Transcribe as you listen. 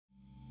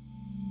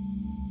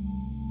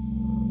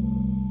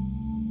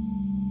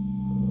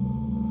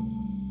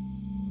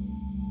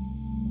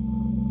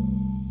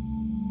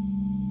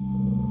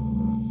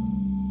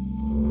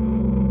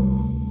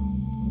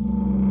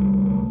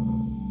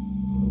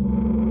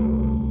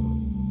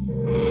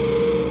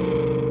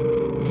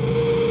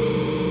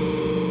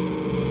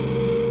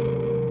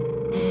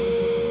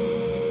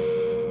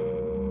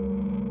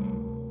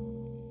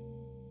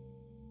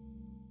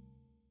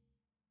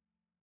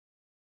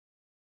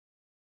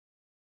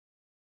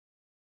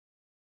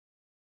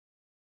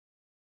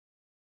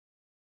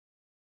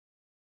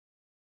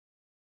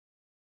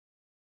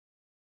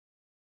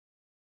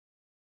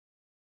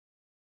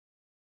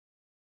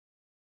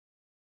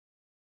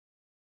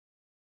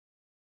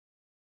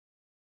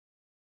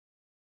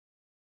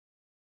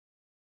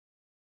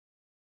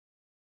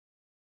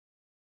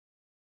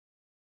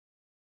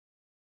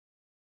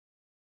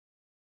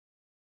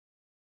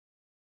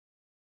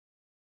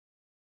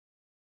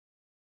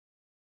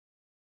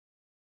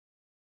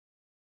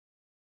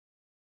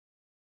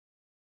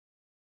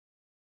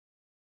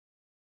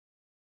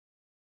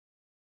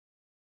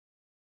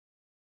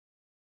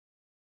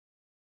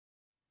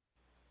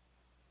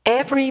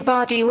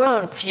Everybody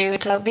wants you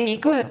to be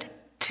good,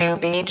 to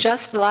be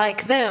just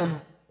like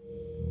them.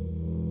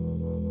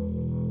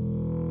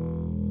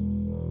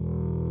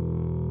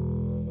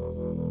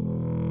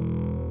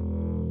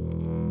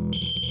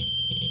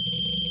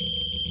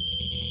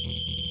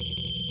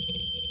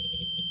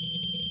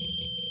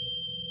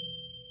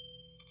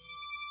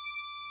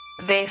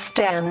 They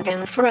stand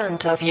in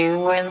front of you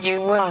when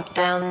you walk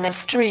down the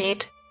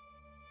street.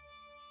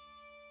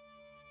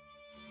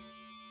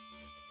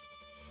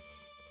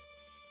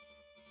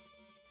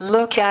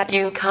 Look at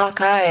you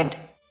cockeyed.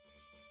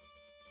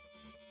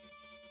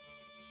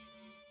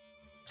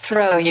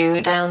 Throw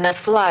you down a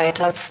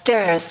flight of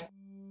stairs.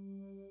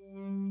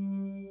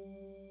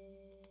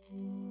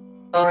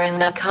 Or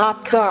in a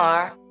cop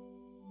car.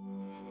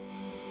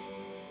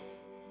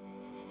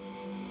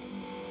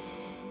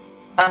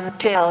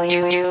 Until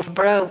you've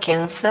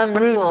broken some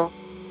rule.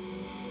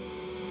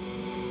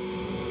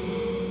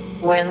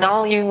 When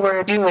all you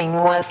were doing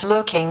was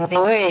looking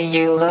the way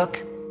you look.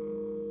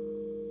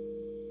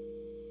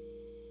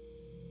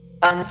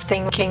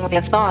 Unthinking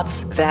the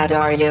thoughts that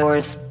are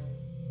yours.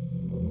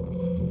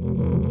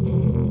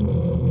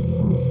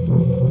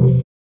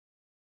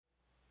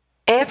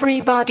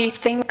 Everybody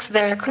thinks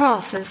their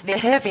cross is the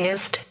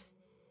heaviest.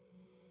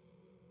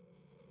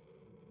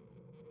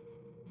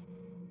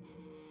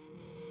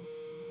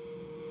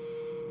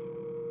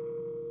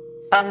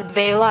 And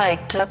they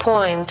like to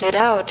point it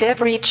out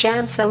every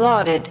chance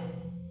allotted.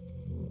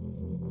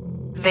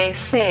 They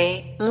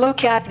say,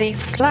 look at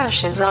these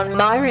slashes on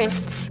my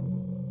wrists.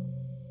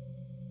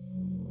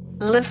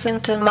 Listen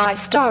to my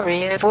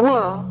story of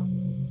woe.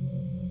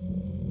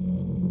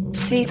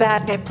 See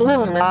that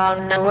diploma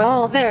on the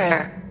wall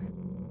there.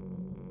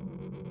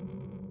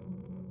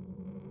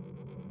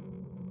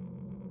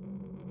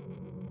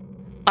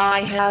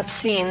 I have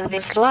seen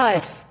this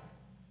life.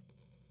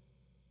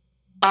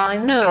 I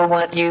know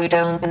what you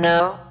don't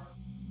know.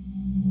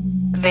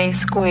 They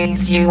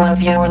squeeze you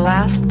of your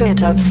last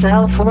bit of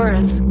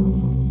self-worth,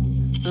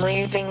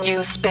 leaving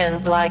you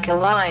spent like a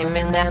lime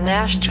in an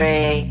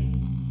ashtray.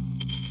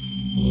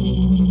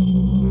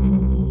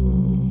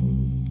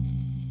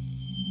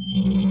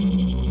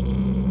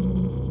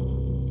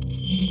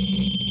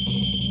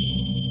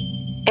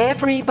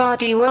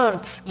 Everybody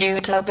wants you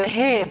to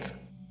behave.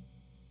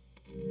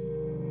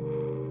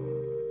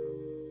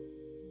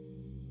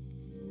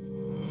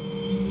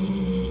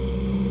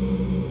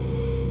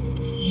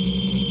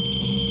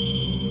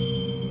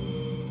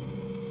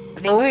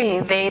 The way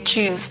they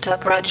choose to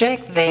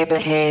project they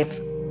behave.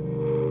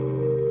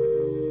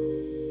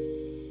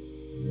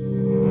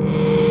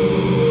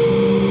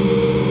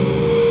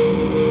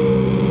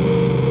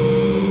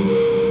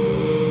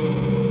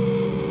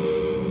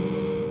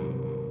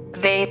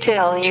 They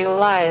tell you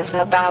lies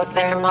about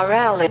their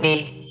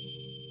morality.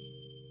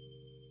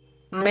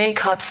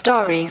 Make up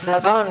stories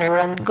of honor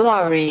and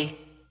glory.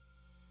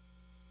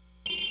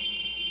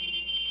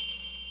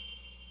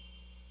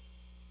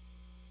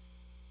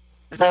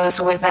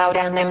 Those without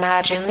an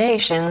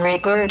imagination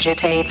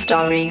regurgitate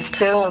stories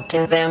told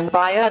to them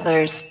by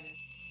others.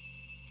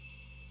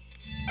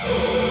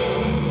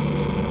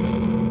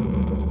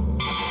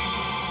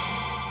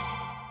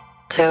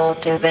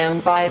 Told to them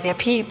by the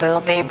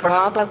people they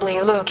probably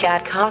look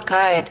at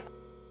cockeyed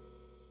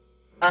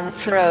and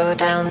throw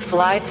down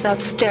flights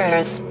of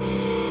stairs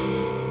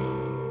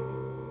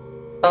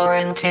or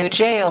into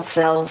jail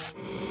cells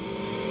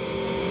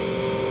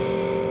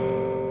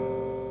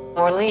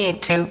or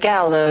lead to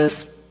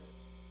gallows.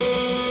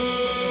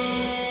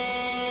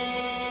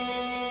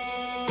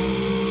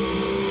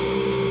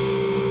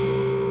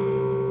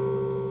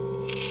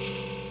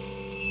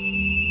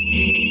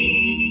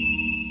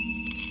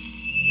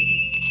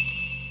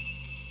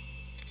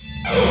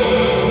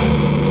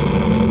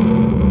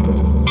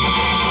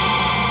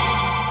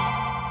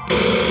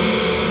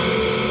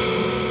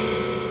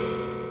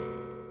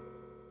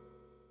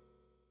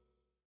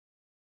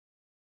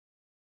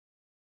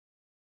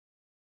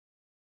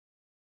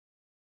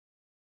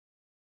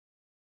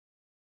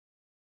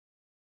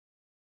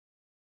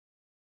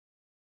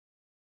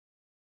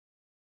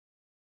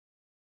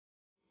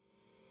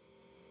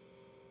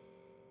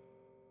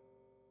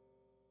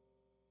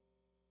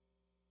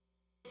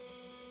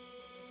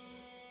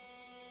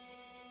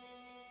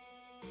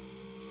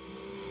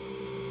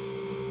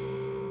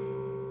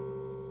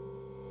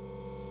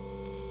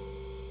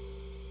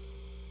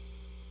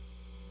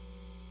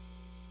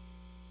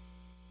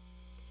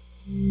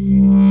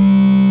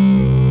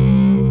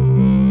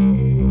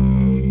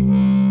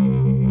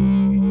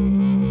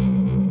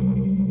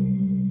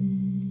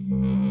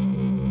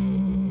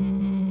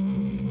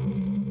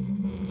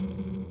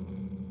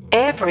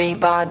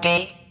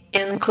 Everybody,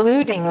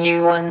 including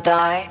you and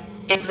I,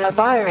 is a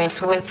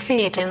virus with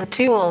feet and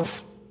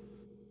tools.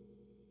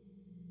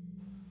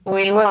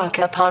 We walk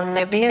upon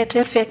the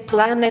beatific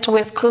planet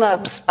with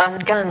clubs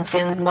and guns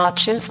and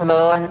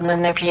machismo and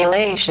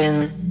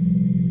manipulation.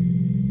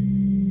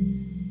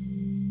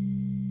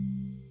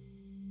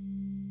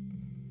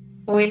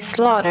 We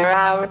slaughter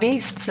our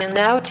beasts in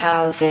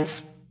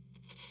outhouses.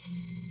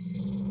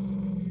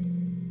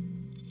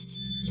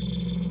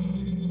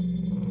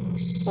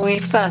 We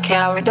fuck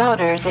our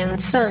daughters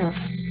and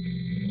sons.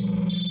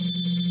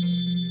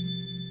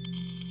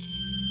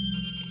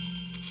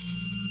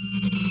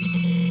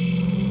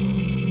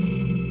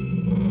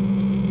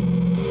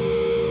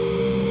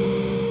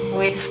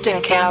 We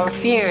stick our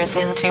fears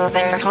into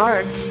their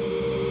hearts.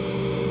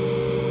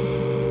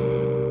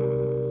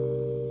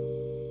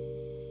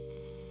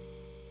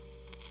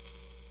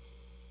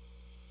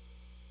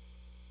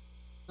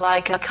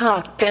 Like a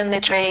cock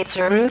penetrates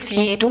a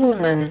roofied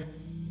woman.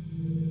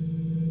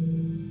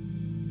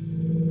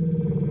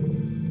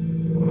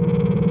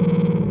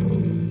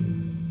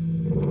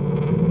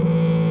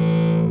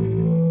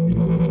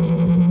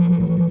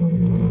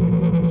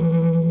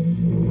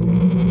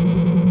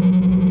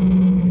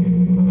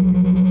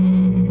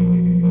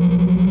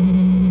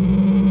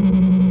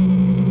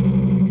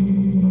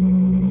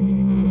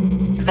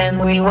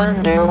 Then we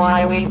wonder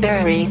why we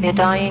bury the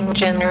dying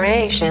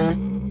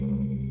generation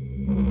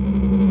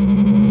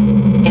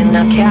in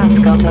a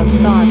casket of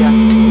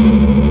sawdust.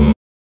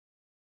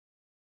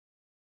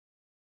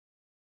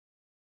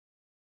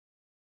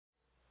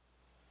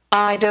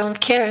 I don't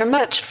care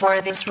much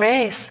for this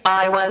race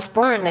I was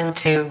born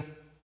into,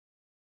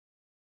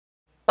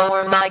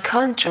 or my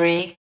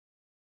country,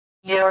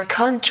 your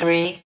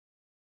country,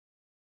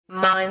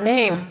 my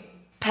name,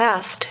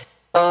 past,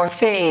 or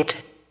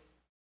fate.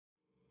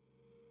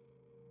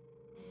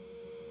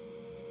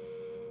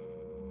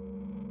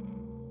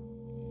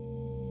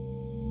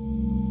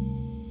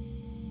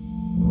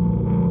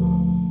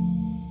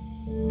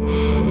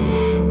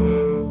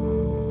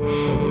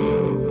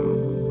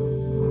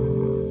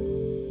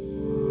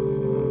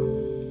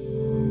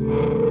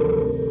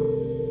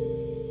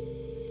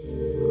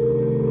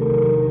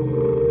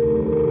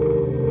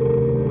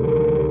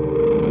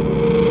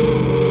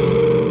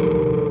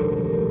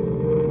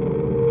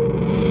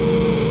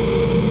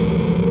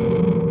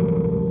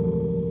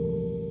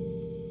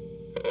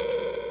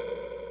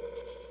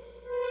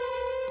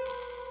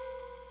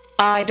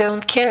 I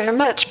don't care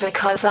much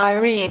because I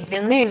read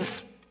the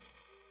news.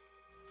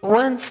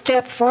 One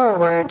step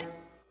forward,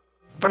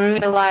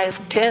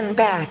 brutalized 10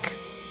 back.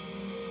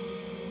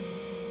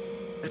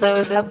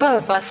 Those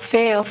above us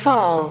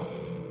fall.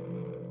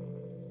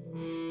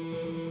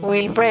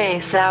 We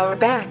brace our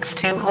backs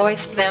to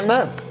hoist them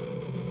up.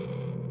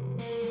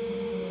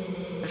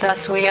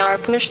 Thus we are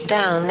pushed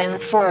down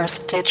and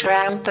forced to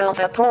trample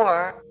the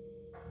poor,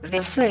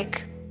 the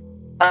sick,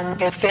 and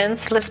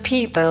defenseless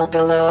people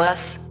below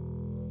us.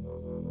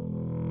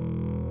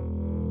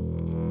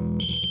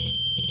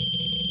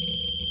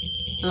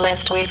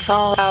 Lest we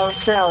fall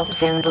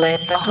ourselves and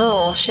let the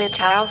whole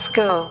shithouse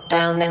go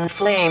down in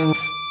flames.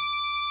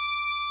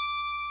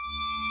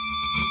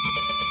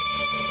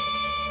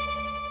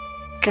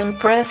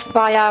 Compressed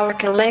by our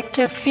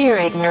collective fear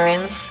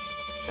ignorance,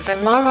 the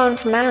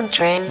moron's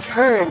mantra is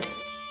heard.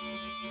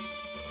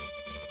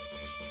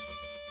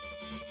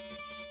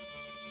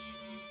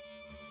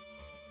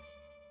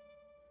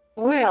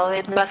 Well,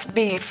 it must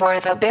be for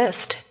the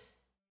best.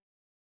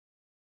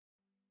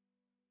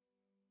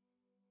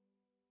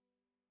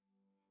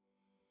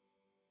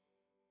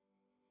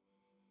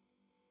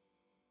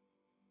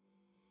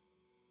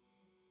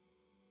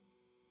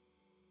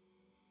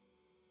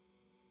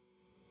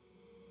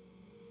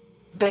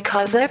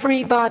 Because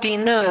everybody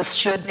knows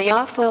should the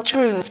awful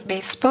truth be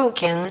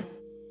spoken,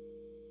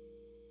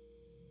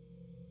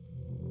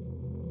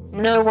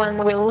 no one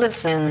will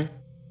listen.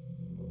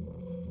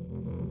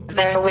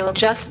 There will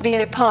just be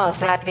a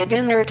pause at the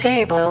dinner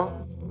table,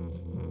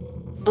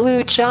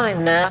 blue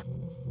china,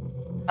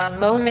 a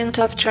moment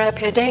of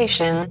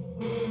trepidation,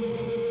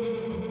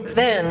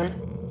 then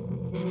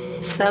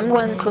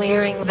someone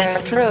clearing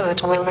their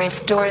throat will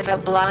restore the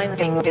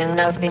blinding din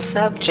of the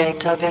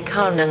subject of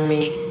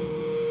economy.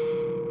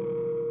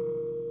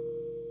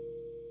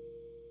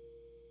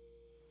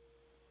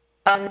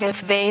 And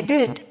if they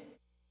did,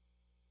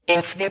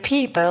 if the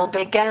people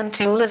began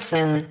to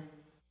listen,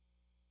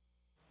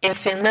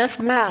 if enough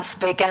mass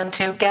began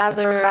to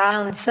gather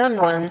around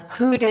someone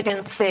who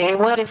didn't say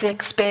what is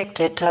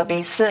expected to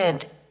be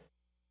said,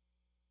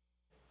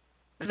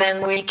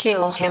 then we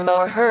kill him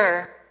or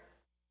her.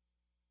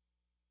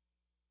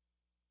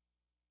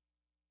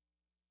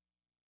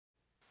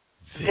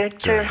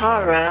 Victor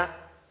Hara,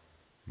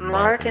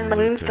 Martin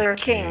Luther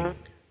King,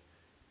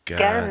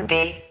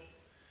 Gandhi,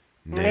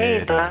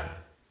 Neda,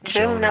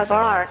 Joan of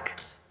Arc,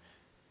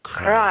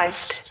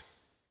 Christ,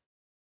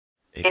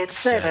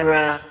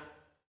 etc.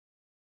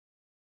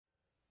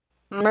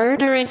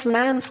 Murder is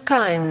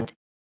mankind.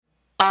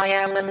 I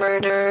am a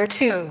murderer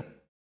too.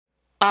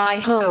 I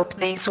hope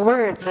these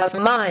words of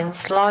mine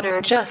slaughter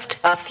just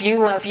a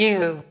few of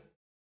you.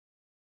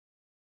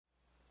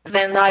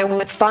 Then I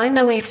would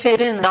finally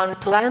fit in on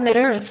planet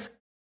Earth,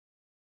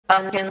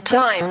 and in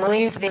time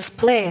leave this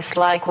place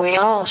like we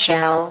all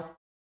shall.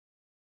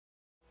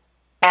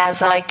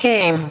 As I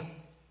came,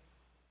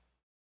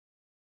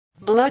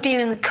 bloody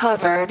and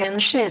covered in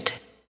shit,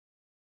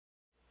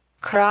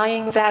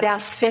 crying that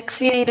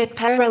asphyxiated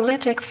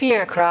paralytic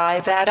fear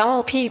cry that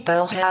all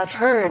people have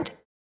heard.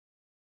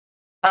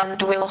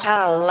 and will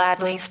howl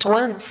at least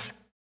once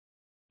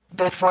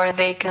before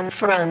they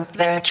confront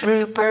their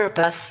true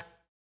purpose.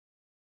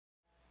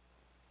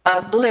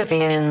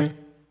 Oblivion.